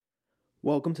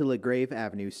Welcome to LaGrave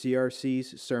Avenue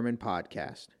CRC's Sermon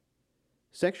Podcast.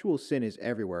 Sexual sin is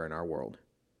everywhere in our world,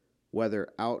 whether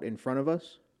out in front of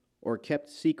us or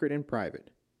kept secret and private.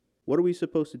 What are we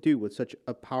supposed to do with such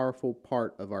a powerful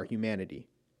part of our humanity?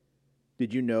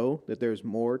 Did you know that there's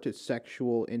more to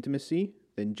sexual intimacy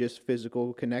than just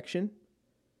physical connection?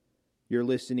 You're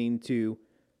listening to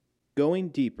Going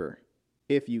Deeper,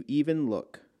 If You Even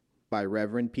Look, by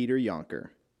Reverend Peter Yonker.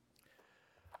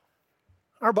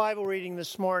 Our Bible reading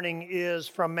this morning is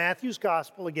from Matthew's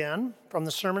Gospel again, from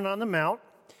the Sermon on the Mount.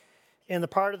 And the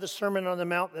part of the Sermon on the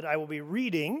Mount that I will be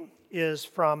reading is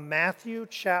from Matthew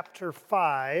chapter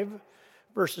 5,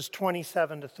 verses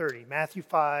 27 to 30. Matthew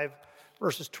 5,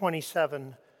 verses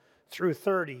 27 through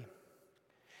 30.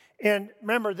 And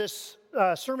remember, this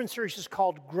sermon series is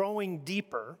called Growing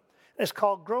Deeper. It's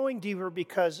called Growing Deeper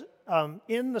because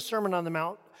in the Sermon on the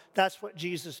Mount, that's what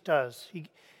Jesus does.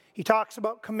 He talks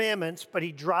about commandments, but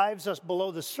he drives us below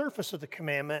the surface of the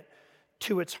commandment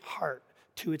to its heart,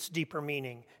 to its deeper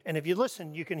meaning. And if you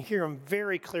listen, you can hear him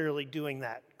very clearly doing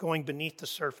that, going beneath the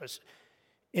surface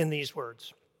in these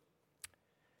words.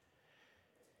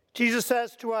 Jesus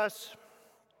says to us,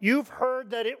 "You've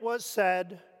heard that it was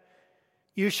said,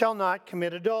 'You shall not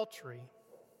commit adultery.'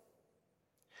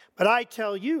 But I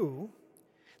tell you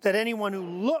that anyone who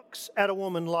looks at a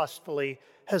woman lustfully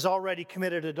has already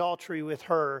committed adultery with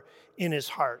her in his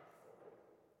heart.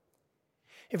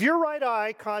 If your right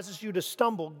eye causes you to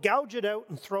stumble, gouge it out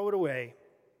and throw it away.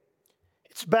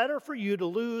 It's better for you to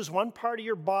lose one part of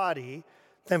your body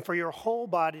than for your whole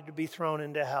body to be thrown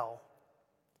into hell.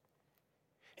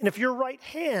 And if your right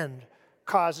hand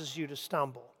causes you to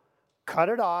stumble, cut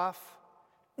it off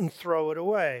and throw it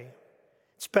away.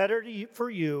 It's better for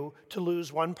you to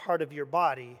lose one part of your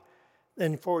body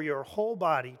than for your whole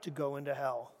body to go into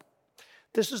hell."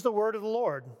 This is the word of the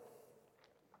Lord.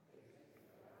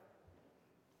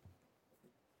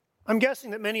 I'm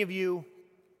guessing that many of you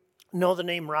know the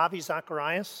name Ravi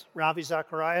Zacharias. Ravi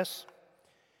Zacharias.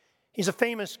 He's a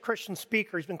famous Christian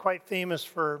speaker. He's been quite famous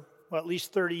for, at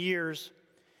least 30 years.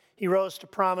 He rose to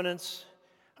prominence,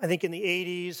 I think, in the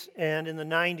 80s and in the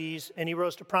 90s, and he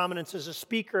rose to prominence as a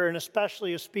speaker, and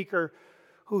especially a speaker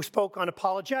who spoke on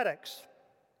apologetics.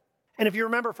 And if you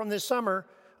remember from this summer,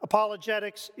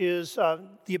 apologetics is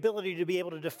the ability to be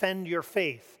able to defend your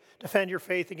faith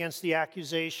against the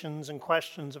accusations and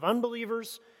questions of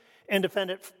unbelievers, and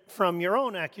defend it from your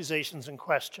own accusations and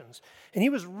questions. And he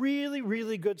was really,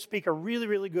 really good speaker, really,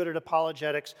 really good at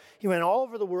apologetics. He went all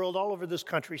over the world, all over this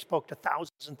country, spoke to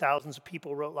thousands and thousands of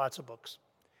people, wrote lots of books.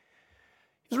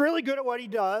 He's really good at what he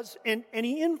does, and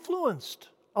he influenced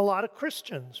a lot of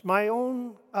Christians, my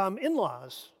own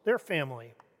in-laws, their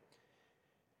family.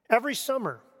 Every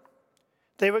summer,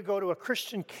 they would go to a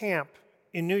Christian camp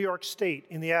in New York State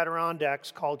in the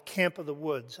Adirondacks called Camp of the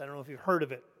Woods. I don't know if you've heard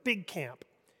of it. Big camp.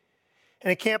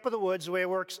 And at Camp of the Woods, the way it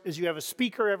works is you have a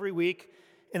speaker every week,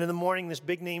 and in the morning this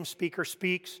big name speaker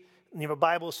speaks, and you have a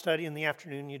Bible study. In the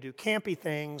afternoon you do campy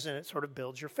things, and it sort of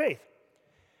builds your faith.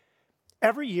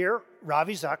 Every year,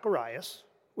 Ravi Zacharias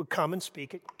would come and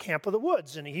speak at Camp of the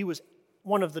Woods, and he was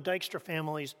one of the Dykstra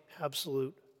family's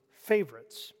absolute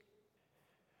favorites.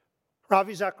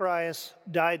 Ravi Zacharias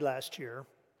died last year,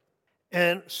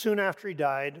 and soon after he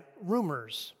died,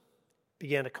 rumors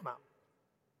began to come out.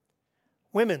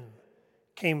 Women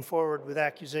came forward with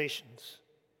accusations.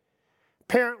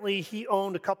 Apparently, he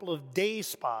owned a couple of day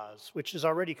spas, which is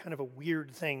already kind of a weird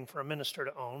thing for a minister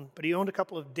to own, but he owned a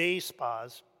couple of day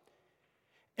spas.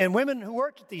 And women who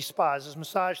worked at these spas as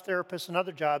massage therapists and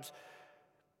other jobs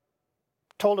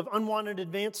told of unwanted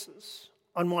advances,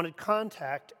 unwanted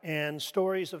contact, and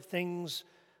stories of things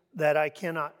that I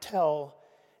cannot tell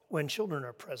when children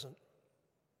are present.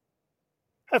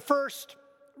 At first,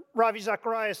 Ravi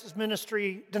Zacharias'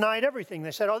 ministry denied everything.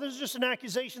 They said, this is just an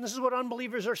accusation. This is what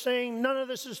unbelievers are saying. None of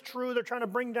this is true. They're trying to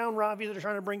bring down Ravi. They're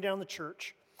trying to bring down the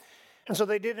church. And so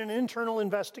they did an internal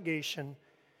investigation.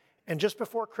 And just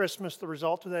before Christmas, the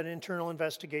result of that internal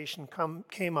investigation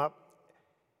came up.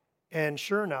 And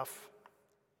sure enough,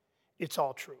 it's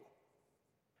all true.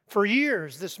 For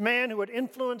years, this man who had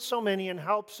influenced so many and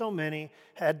helped so many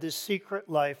had this secret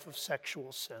life of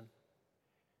sexual sin. And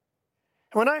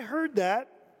when I heard that,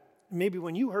 maybe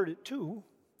when you heard it too,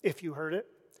 if you heard it,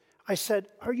 I said,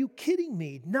 "Are you kidding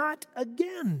me? Not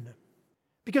again."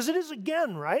 Because it is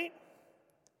again, right?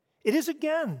 It is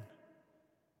again.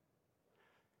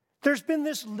 There's been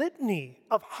this litany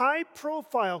of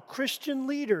high-profile Christian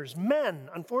leaders, men.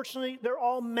 Unfortunately, they're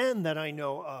all men that I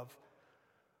know of.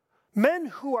 Men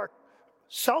who are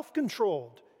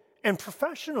self-controlled and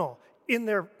professional in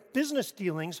their business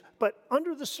dealings, but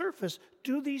under the surface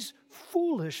do these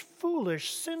foolish,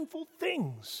 sinful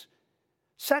things,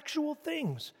 sexual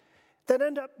things, that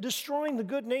end up destroying the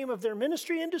good name of their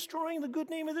ministry and destroying the good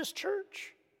name of this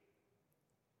church.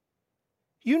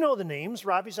 You know the names: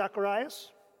 Ravi Zacharias,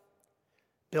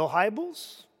 Bill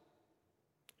Hybels,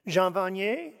 Jean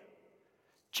Vanier,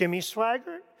 Jimmy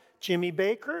Swaggart, Jimmy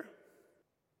Baker.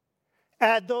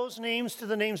 Add those names to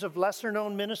the names of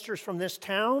lesser-known ministers from this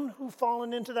town who've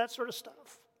fallen into that sort of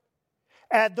stuff.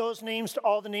 Add those names to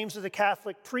all the names of the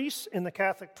Catholic priests in the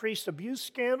Catholic priest abuse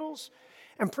scandals,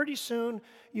 and pretty soon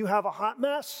you have a hot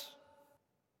mess.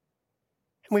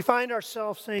 And we find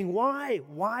ourselves saying,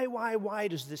 why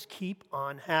does this keep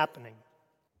on happening?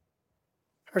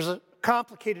 There's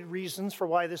complicated reasons for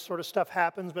why this sort of stuff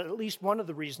happens, but at least one of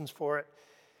the reasons for it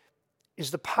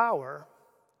is the power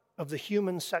of the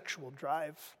human sexual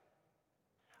drive.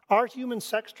 Our human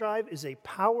sex drive is a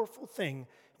powerful thing.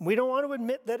 We don't want to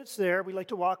admit that it's there. We like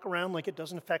to walk around like it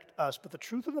doesn't affect us. But the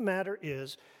truth of the matter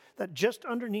is that just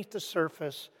underneath the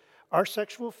surface, our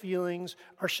sexual feelings,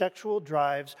 our sexual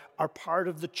drives are part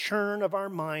of the churn of our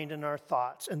mind and our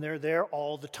thoughts, and they're there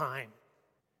all the time.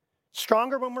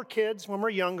 Stronger when we're kids, when we're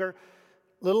younger,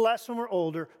 a little less when we're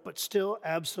older, but still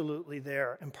absolutely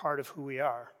there and part of who we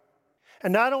are.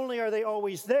 And not only are they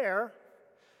always there,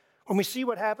 when we see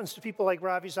what happens to people like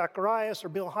Ravi Zacharias or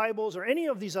Bill Hybels or any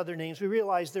of these other names, we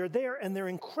realize they're there and they're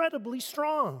incredibly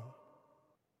strong.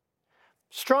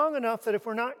 Strong enough that if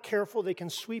we're not careful, they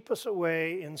can sweep us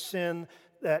away in sin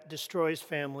that destroys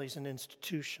families and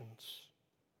institutions.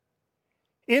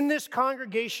 In this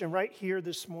congregation right here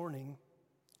this morning,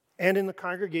 and in the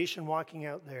congregation walking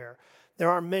out there,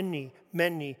 there are many,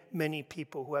 many, many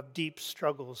people who have deep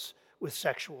struggles with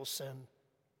sexual sin.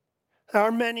 There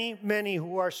are many, many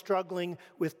who are struggling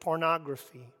with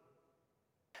pornography.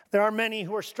 There are many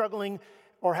who are struggling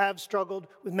or have struggled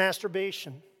with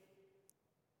masturbation.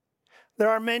 There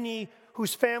are many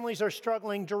whose families are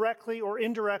struggling directly or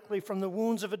indirectly from the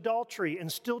wounds of adultery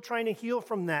and still trying to heal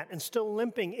from that and still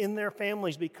limping in their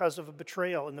families because of a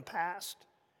betrayal in the past.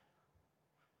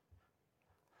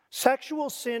 Sexual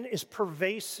sin is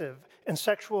pervasive and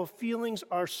sexual feelings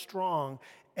are strong,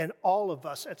 and all of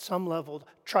us at some level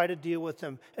try to deal with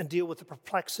them and deal with the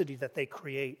perplexity that they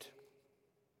create.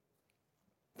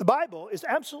 The Bible is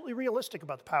absolutely realistic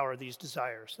about the power of these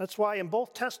desires. That's why in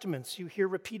both Testaments you hear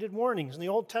repeated warnings. In the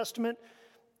Old Testament,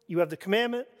 you have the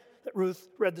commandment that Ruth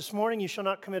read this morning, you shall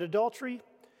not commit adultery.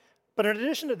 But in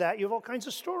addition to that, you have all kinds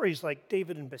of stories like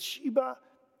David and Bathsheba,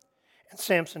 and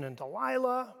Samson and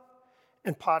Delilah,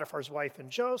 and Potiphar's wife and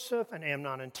Joseph, and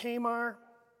Amnon and Tamar,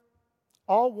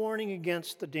 all warning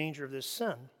against the danger of this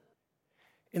sin.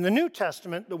 In the New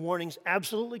Testament, the warnings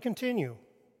absolutely continue.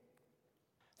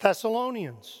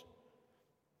 Thessalonians,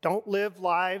 don't live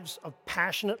lives of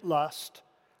passionate lust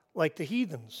like the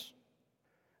heathens.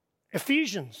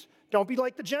 Ephesians, don't be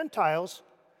like the Gentiles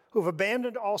who have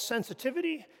abandoned all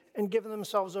sensitivity and given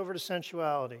themselves over to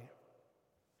sensuality.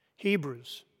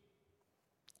 Hebrews,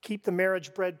 keep the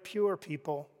marriage bred pure,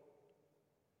 people.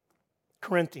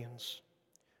 Corinthians,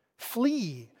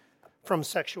 flee from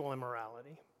sexual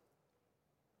immorality.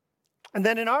 And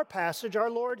then in our passage, our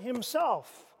Lord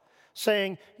himself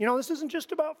saying, this isn't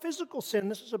just about physical sin.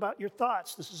 This is about your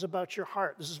thoughts. This is about your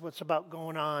heart. This is what's about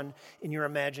going on in your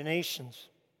imaginations.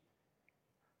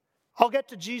 I'll get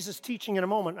to Jesus' teaching in a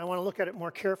moment. I want to look at it more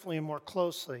carefully and more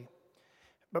closely.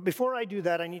 But before I do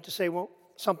that, I need to say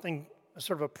something,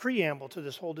 sort of a preamble to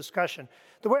this whole discussion.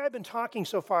 The way I've been talking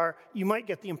so far, you might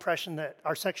get the impression that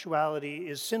our sexuality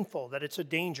is sinful, that it's a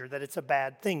danger, that it's a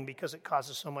bad thing because it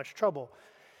causes so much trouble.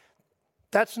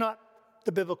 That's not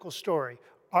the biblical story.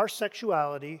 Our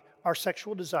sexuality, our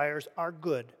sexual desires are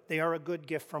good. They are a good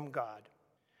gift from God.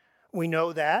 We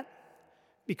know that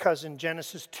because in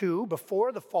Genesis 2,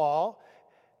 before the fall,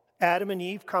 Adam and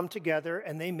Eve come together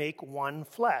and they make one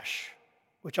flesh,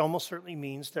 which almost certainly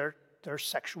means their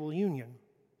sexual union.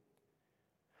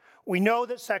 We know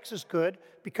that sex is good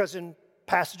because in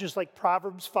passages like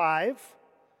Proverbs 5,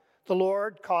 the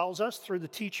Lord calls us through the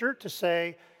teacher to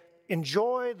say,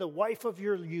 enjoy the wife of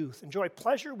your youth. Enjoy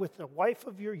pleasure with the wife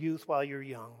of your youth while you're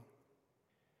young.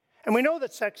 And we know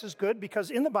that sex is good because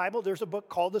in the Bible there's a book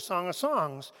called the Song of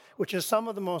Songs, which is some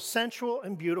of the most sensual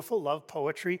and beautiful love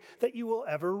poetry that you will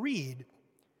ever read.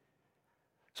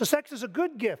 So sex is a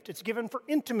good gift. It's given for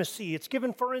intimacy. It's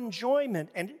given for enjoyment.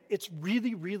 And it's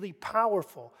really, really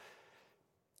powerful.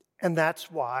 And that's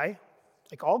why,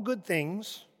 like all good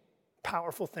things,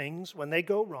 powerful things, when they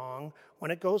go wrong,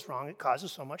 when it goes wrong, it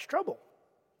causes so much trouble.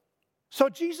 So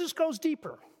Jesus goes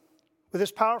deeper with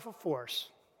this powerful force.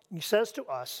 He says to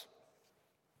us,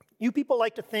 You people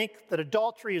like to think that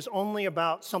adultery is only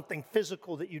about something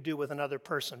physical that you do with another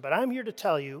person. But I'm here to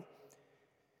tell you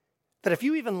that if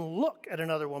you even look at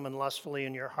another woman lustfully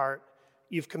in your heart,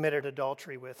 you've committed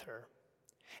adultery with her.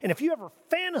 And if you ever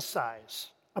fantasize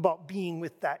about being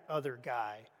with that other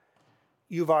guy,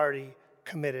 you've already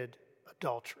committed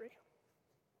adultery.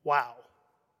 Wow.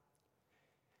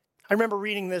 I remember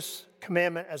reading this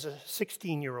commandment as a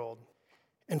 16-year-old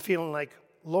and feeling like,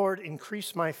 Lord,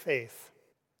 increase my faith.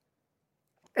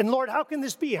 And Lord, how can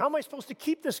this be? How am I supposed to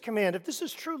keep this command? If this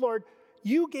is true, Lord,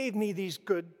 you gave me these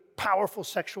good, powerful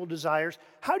sexual desires.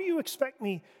 How do you expect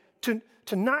me to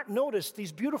not notice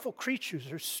these beautiful creatures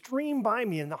who stream by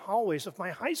me in the hallways of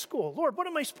my high school? Lord, what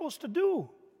am I supposed to do?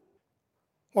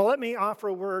 Well, let me offer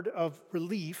a word of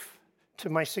relief to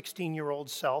my 16-year-old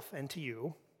self and to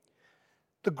you.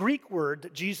 The Greek word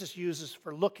that Jesus uses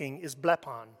for looking is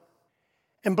blepon.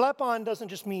 And blepon doesn't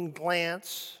just mean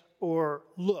glance or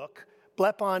look.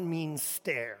 Blepon means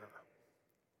stare.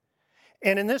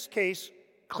 And in this case,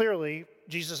 clearly,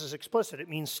 Jesus is explicit. It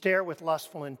means stare with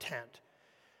lustful intent.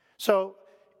 So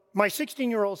my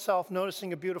 16-year-old self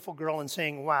noticing a beautiful girl and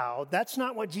saying, wow, that's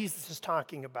not what Jesus is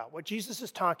talking about. What Jesus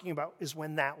is talking about is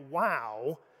when that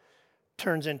wow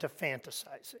turns into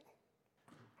fantasizing.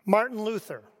 Martin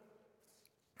Luther,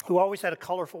 who always had a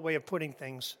colorful way of putting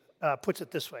things, puts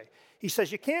it this way. He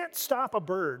says, you can't stop a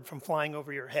bird from flying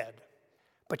over your head,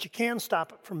 but you can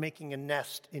stop it from making a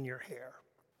nest in your hair.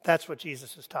 That's what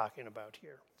Jesus is talking about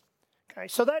here. Okay,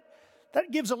 so that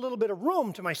gives a little bit of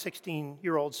room to my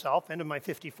 16-year-old self and to my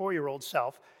 54-year-old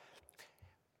self.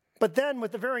 But then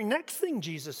with the very next thing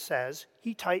Jesus says,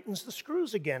 he tightens the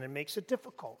screws again and makes it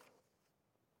difficult.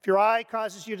 If your eye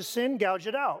causes you to sin, gouge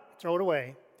it out, throw it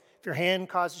away. If your hand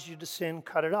causes you to sin,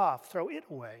 cut it off, throw it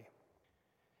away.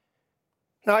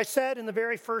 Now, I said in the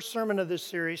very first sermon of this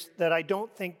series that I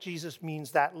don't think Jesus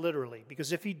means that literally,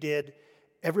 because if he did,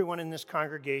 everyone in this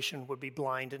congregation would be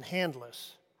blind and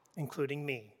handless, including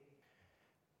me.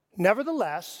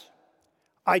 Nevertheless,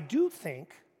 I do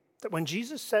think that when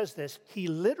Jesus says this, he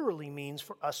literally means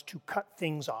for us to cut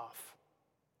things off.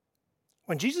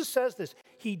 When Jesus says this,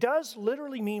 he does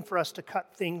literally mean for us to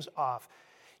cut things off.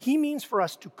 He means for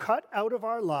us to cut out of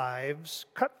our lives,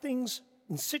 cut things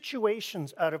and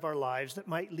situations out of our lives that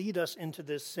might lead us into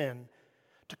this sin,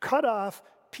 to cut off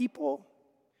people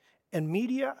and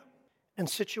media and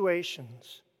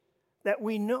situations that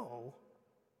we know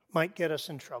might get us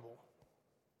in trouble.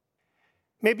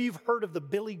 Maybe you've heard of the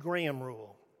Billy Graham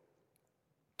rule.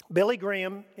 Billy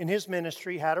Graham, in his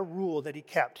ministry, had a rule that he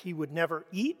kept. He would never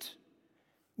eat,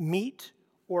 meet,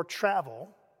 or travel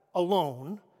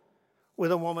alone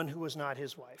with a woman who was not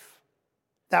his wife.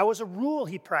 That was a rule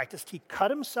he practiced. He cut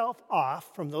himself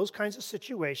off from those kinds of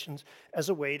situations as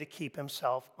a way to keep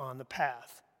himself on the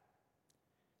path.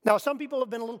 Now, some people have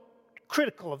been a little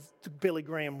critical of the Billy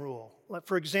Graham rule.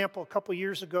 For example, a couple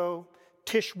years ago,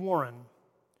 Tish Warren,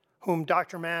 whom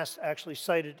Dr. Mass actually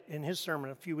cited in his sermon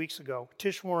a few weeks ago,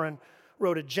 Tish Warren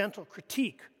wrote a gentle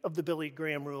critique of the Billy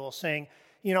Graham rule, saying,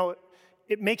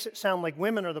 it makes it sound like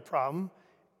women are the problem,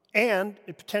 and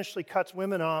it potentially cuts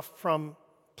women off from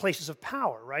places of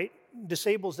power, right?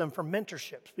 Disables them from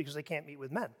mentorships because they can't meet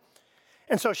with men.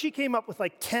 And so she came up with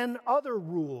like 10 other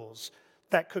rules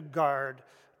that could guard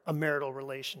a marital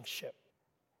relationship.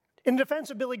 In defense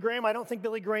of Billy Graham, I don't think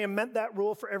Billy Graham meant that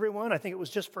rule for everyone. I think it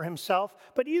was just for himself.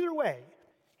 But either way,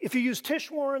 if you use Tish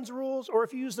Warren's rules or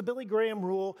if you use the Billy Graham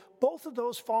rule, both of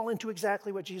those fall into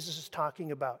exactly what Jesus is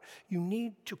talking about. You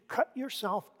need to cut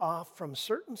yourself off from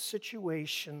certain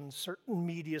situations, certain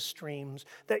media streams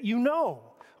that you know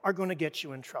are going to get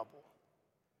you in trouble.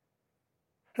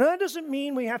 Now, that doesn't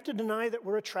mean we have to deny that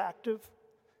we're attractive.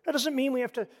 That doesn't mean we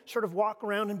have to sort of walk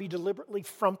around and be deliberately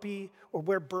frumpy or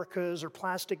wear burqas or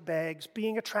plastic bags.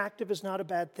 Being attractive is not a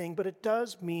bad thing, but it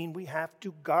does mean we have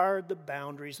to guard the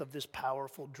boundaries of this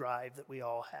powerful drive that we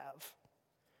all have.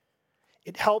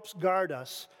 It helps guard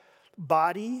us,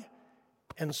 body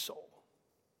and soul.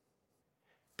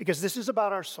 Because this is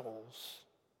about our souls.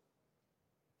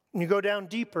 When you go down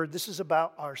deeper, this is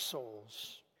about our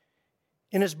souls.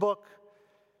 In his book,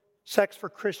 Sex for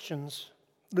Christians,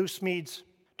 Lou Smedes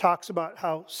talks about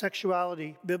how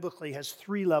sexuality biblically has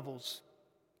 3 levels,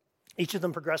 each of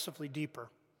them progressively deeper.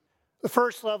 The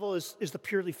first level is the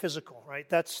purely physical, right?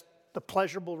 That's the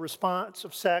pleasurable response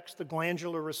of sex, the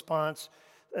glandular response.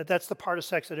 That's the part of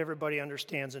sex that everybody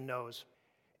understands and knows.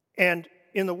 And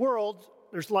in the world,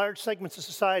 there's large segments of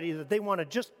society that they want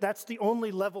to that's the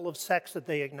only level of sex that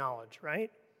they acknowledge,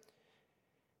 right?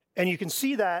 And you can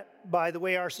see that by the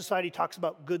way our society talks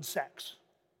about good sex.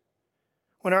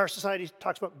 When our society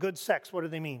talks about good sex, what do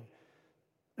they mean?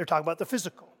 They're talking about the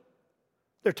physical.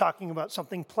 They're talking about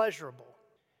something pleasurable.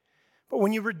 But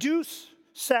when you reduce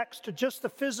sex to just the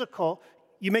physical,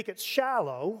 you make it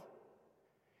shallow,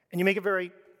 and you make it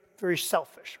very, very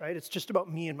selfish, right? It's just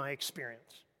about me and my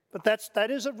experience. But that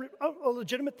is a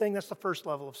legitimate thing. That's the first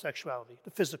level of sexuality,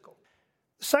 the physical.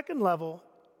 The second level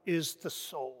is the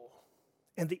soul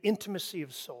and the intimacy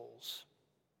of souls.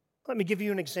 Let me give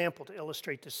you an example to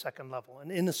illustrate this second level,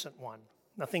 an innocent one,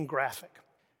 nothing graphic.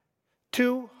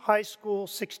 2 high school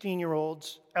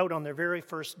 16-year-olds out on their very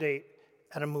first date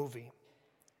at a movie,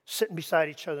 sitting beside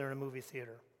each other in a movie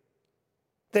theater.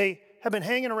 They have been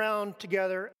hanging around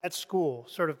together at school,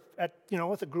 sort of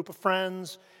with a group of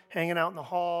friends, hanging out in the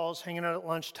halls, hanging out at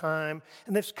lunchtime,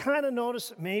 and they've kind of noticed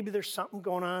that maybe there's something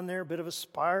going on there, a bit of a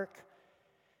spark.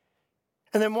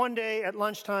 And then one day at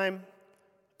lunchtime,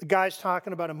 the guy's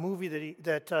talking about a movie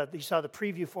that he saw the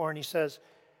preview for, and he says,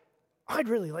 "I'd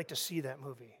really like to see that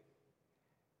movie."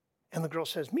 And the girl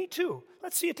says, "Me too.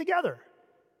 Let's see it together."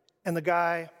 And the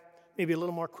guy, maybe a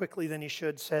little more quickly than he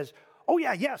should, says, "Oh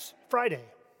yeah, yes, Friday."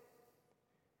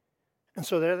 And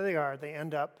so there they are. They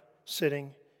end up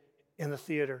sitting in the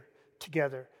theater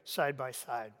together, side by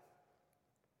side,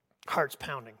 hearts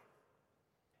pounding.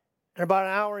 And about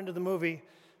an hour into the movie,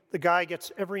 the guy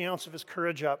gets every ounce of his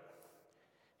courage up.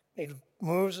 He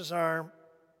moves his arm,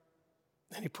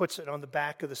 and he puts it on the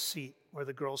back of the seat where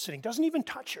the girl's sitting. Doesn't even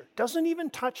touch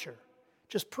her.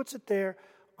 Just puts it there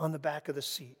on the back of the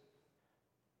seat.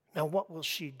 Now, what will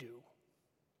she do?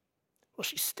 Will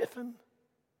she stiffen?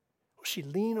 Will she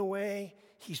lean away?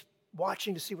 He's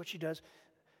watching to see what she does.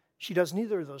 She does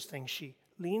neither of those things. She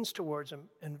leans towards him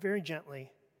and very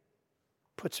gently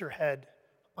puts her head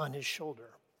on his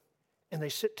shoulder. And they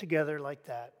sit together like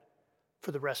that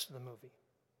for the rest of the movie.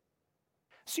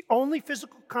 It's the only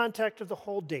physical contact of the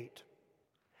whole date.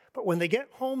 But when they get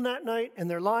home that night and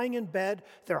they're lying in bed,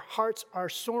 their hearts are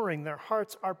soaring, their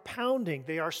hearts are pounding.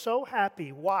 They are so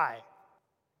happy. Why?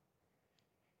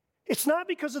 It's not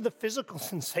because of the physical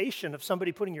sensation of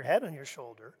somebody putting your head on your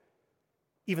shoulder,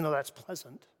 even though that's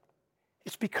pleasant.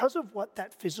 It's because of what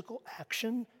that physical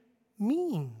action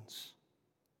means.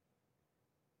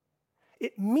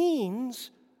 It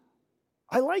means,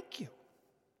 I like you.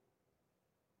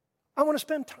 I want to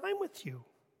spend time with you.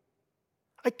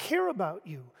 I care about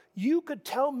you. You could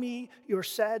tell me your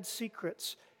sad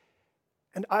secrets,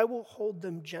 and I will hold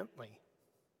them gently,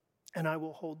 and I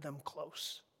will hold them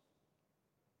close.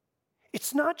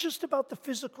 It's not just about the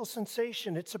physical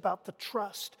sensation, it's about the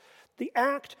trust. The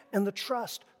act and the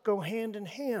trust go hand in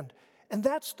hand, and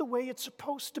that's the way it's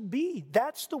supposed to be.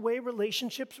 That's the way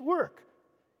relationships work.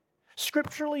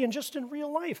 Scripturally and just in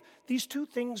real life, these two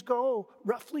things go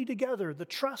roughly together, the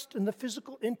trust and the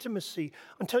physical intimacy,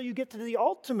 until you get to the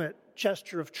ultimate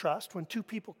gesture of trust when two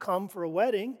people come for a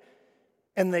wedding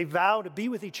and they vow to be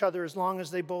with each other as long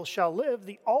as they both shall live.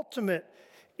 The ultimate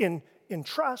in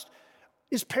trust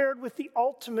is paired with the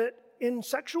ultimate in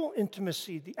sexual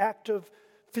intimacy, the act of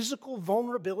physical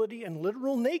vulnerability and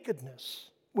literal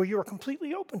nakedness, where you are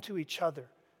completely open to each other.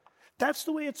 That's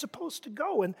the way it's supposed to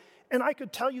go. And I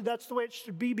could tell you that's the way it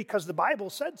should be because the Bible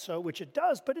said so, which it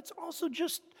does, but it's also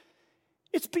just,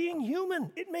 it's being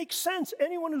human. It makes sense.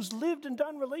 Anyone who's lived and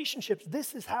done relationships,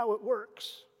 this is how it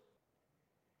works.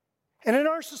 And in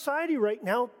our society right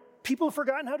now, people have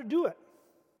forgotten how to do it.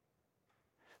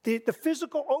 The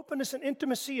physical openness and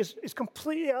intimacy is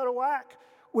completely out of whack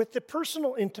with the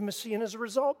personal intimacy, and as a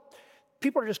result,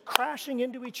 people are just crashing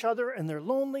into each other, and they're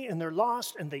lonely, and they're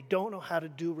lost, and they don't know how to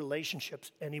do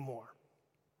relationships anymore.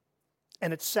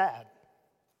 And it's sad.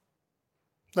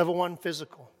 Level 1,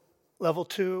 physical. Level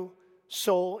 2,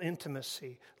 soul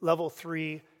intimacy. Level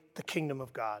 3, the kingdom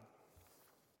of God.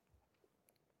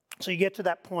 So you get to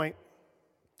that point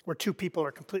where two people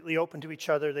are completely open to each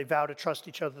other. They vow to trust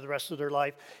each other the rest of their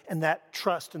life. And that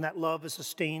trust and that love is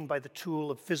sustained by the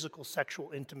tool of physical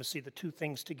sexual intimacy, the two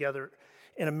things together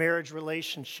in a marriage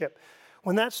relationship.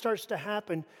 When that starts to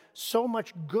happen, so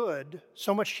much good,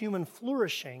 so much human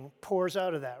flourishing pours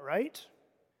out of that, right?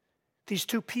 These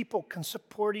two people can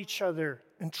support each other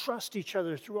and trust each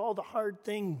other through all the hard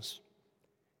things.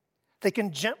 They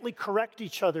can gently correct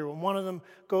each other when one of them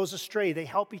goes astray. They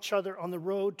help each other on the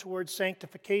road towards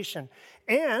sanctification.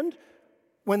 And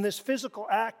when this physical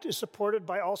act is supported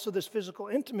by also this physical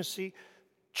intimacy,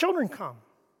 children come.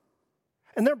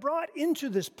 And they're brought into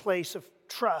this place of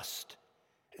trust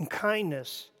and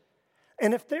kindness.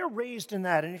 And if they're raised in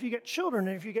that, and if you get children,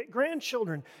 and if you get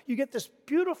grandchildren, you get this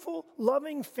beautiful,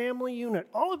 loving family unit.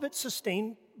 All of it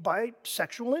sustained by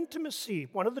sexual intimacy,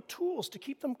 one of the tools to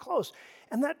keep them close.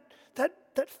 And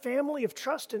that family of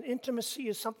trust and intimacy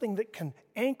is something that can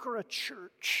anchor a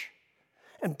church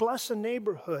and bless a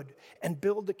neighborhood and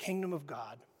build the kingdom of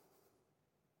God.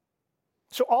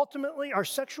 So ultimately, our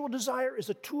sexual desire is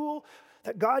a tool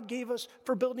that God gave us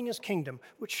for building his kingdom,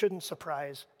 which shouldn't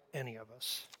surprise any of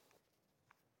us.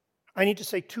 I need to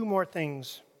say two more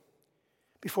things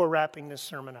before wrapping this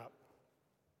sermon up.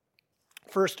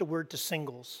 First, a word to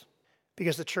singles,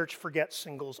 because the church forgets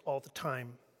singles all the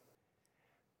time.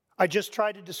 I just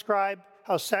tried to describe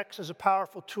how sex is a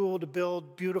powerful tool to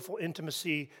build beautiful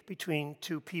intimacy between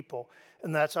two people.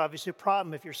 And that's obviously a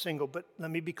problem if you're single. But let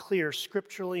me be clear,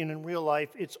 scripturally and in real life,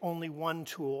 it's only one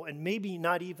tool, and maybe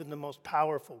not even the most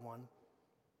powerful one.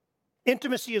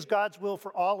 Intimacy is God's will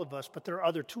for all of us, but there are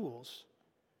other tools.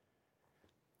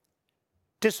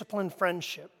 Disciplined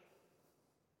friendship.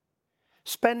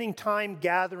 Spending time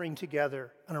gathering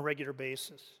together on a regular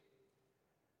basis.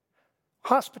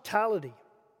 Hospitality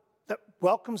that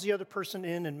welcomes the other person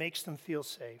in and makes them feel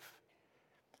safe.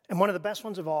 And one of the best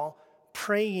ones of all,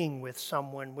 praying with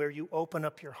someone where you open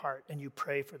up your heart and you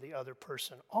pray for the other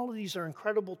person. All of these are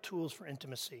incredible tools for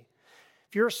intimacy.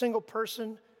 If you're a single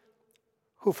person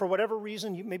who, for whatever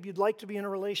reason, maybe you'd like to be in a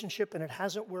relationship and it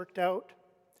hasn't worked out,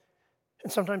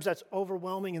 and sometimes that's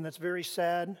overwhelming and that's very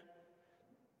sad,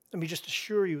 let me just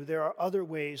assure you there are other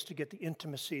ways to get the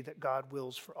intimacy that God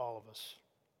wills for all of us.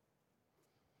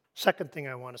 Second thing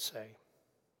I want to say.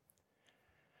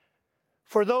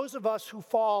 For those of us who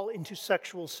fall into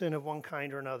sexual sin of one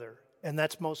kind or another, and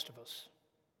that's most of us,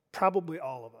 probably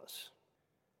all of us,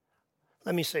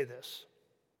 let me say this.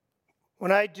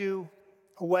 When I do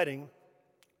a wedding,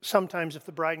 sometimes if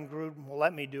the bride and groom will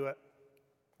let me do it,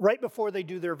 right before they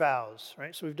do their vows,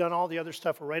 right? So we've done all the other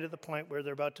stuff. We're right at the point where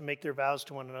they're about to make their vows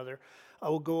to one another. I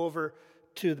will go over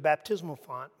to the baptismal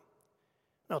font,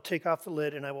 and I'll take off the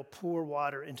lid, and I will pour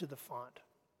water into the font.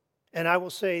 And I will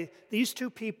say, these two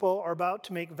people are about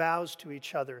to make vows to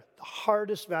each other, the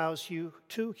hardest vows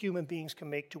two human beings can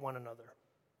make to one another,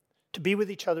 to be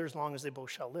with each other as long as they both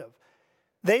shall live.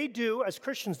 They do, as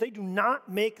Christians, they do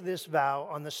not make this vow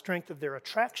on the strength of their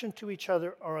attraction to each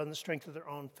other or on the strength of their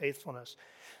own faithfulness.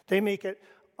 They make it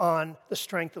on the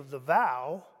strength of the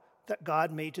vow that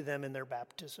God made to them in their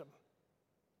baptism,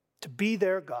 to be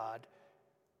their God,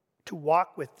 to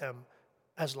walk with them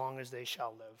as long as they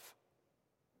shall live.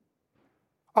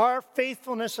 Our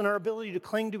faithfulness and our ability to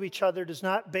cling to each other is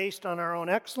not based on our own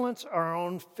excellence, our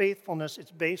own faithfulness.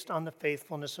 It's based on the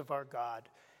faithfulness of our God.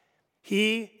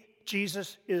 He,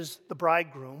 Jesus, is the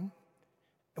bridegroom,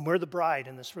 and we're the bride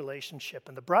in this relationship.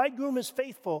 And the bridegroom is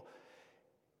faithful,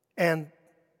 and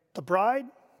the bride,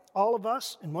 all of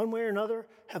us, in one way or another,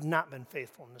 have not been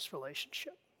faithful in this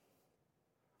relationship.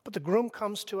 But the groom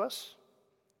comes to us,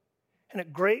 and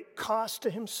at great cost to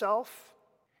himself,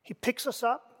 he picks us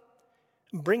up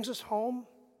and brings us home.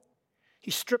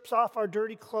 He strips off our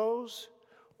dirty clothes,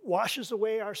 washes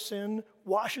away our sin,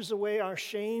 washes away our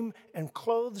shame, and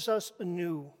clothes us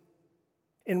anew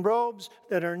in robes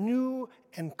that are new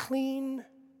and clean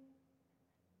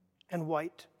and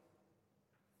white.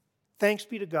 Thanks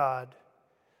be to God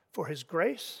for his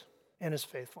grace and his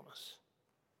faithfulness.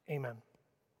 Amen.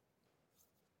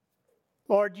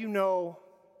 Lord, you know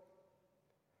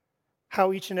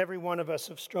how each and every one of us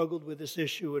have struggled with this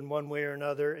issue in one way or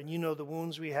another, and you know the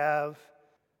wounds we have,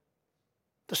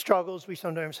 the struggles we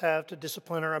sometimes have to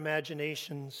discipline our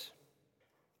imaginations.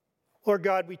 Lord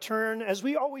God, we turn, as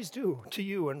we always do, to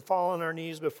you and fall on our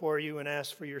knees before you and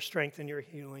ask for your strength and your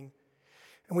healing.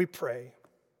 And we pray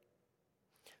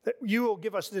that you will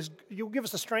give us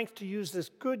the strength to use this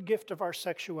good gift of our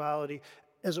sexuality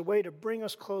as a way to bring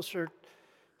us closer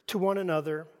to one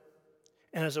another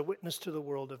and as a witness to the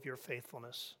world of your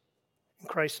faithfulness. In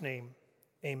Christ's name,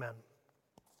 amen.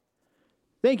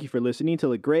 Thank you for listening to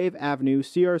the Grave Avenue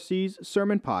CRC's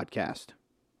Sermon Podcast.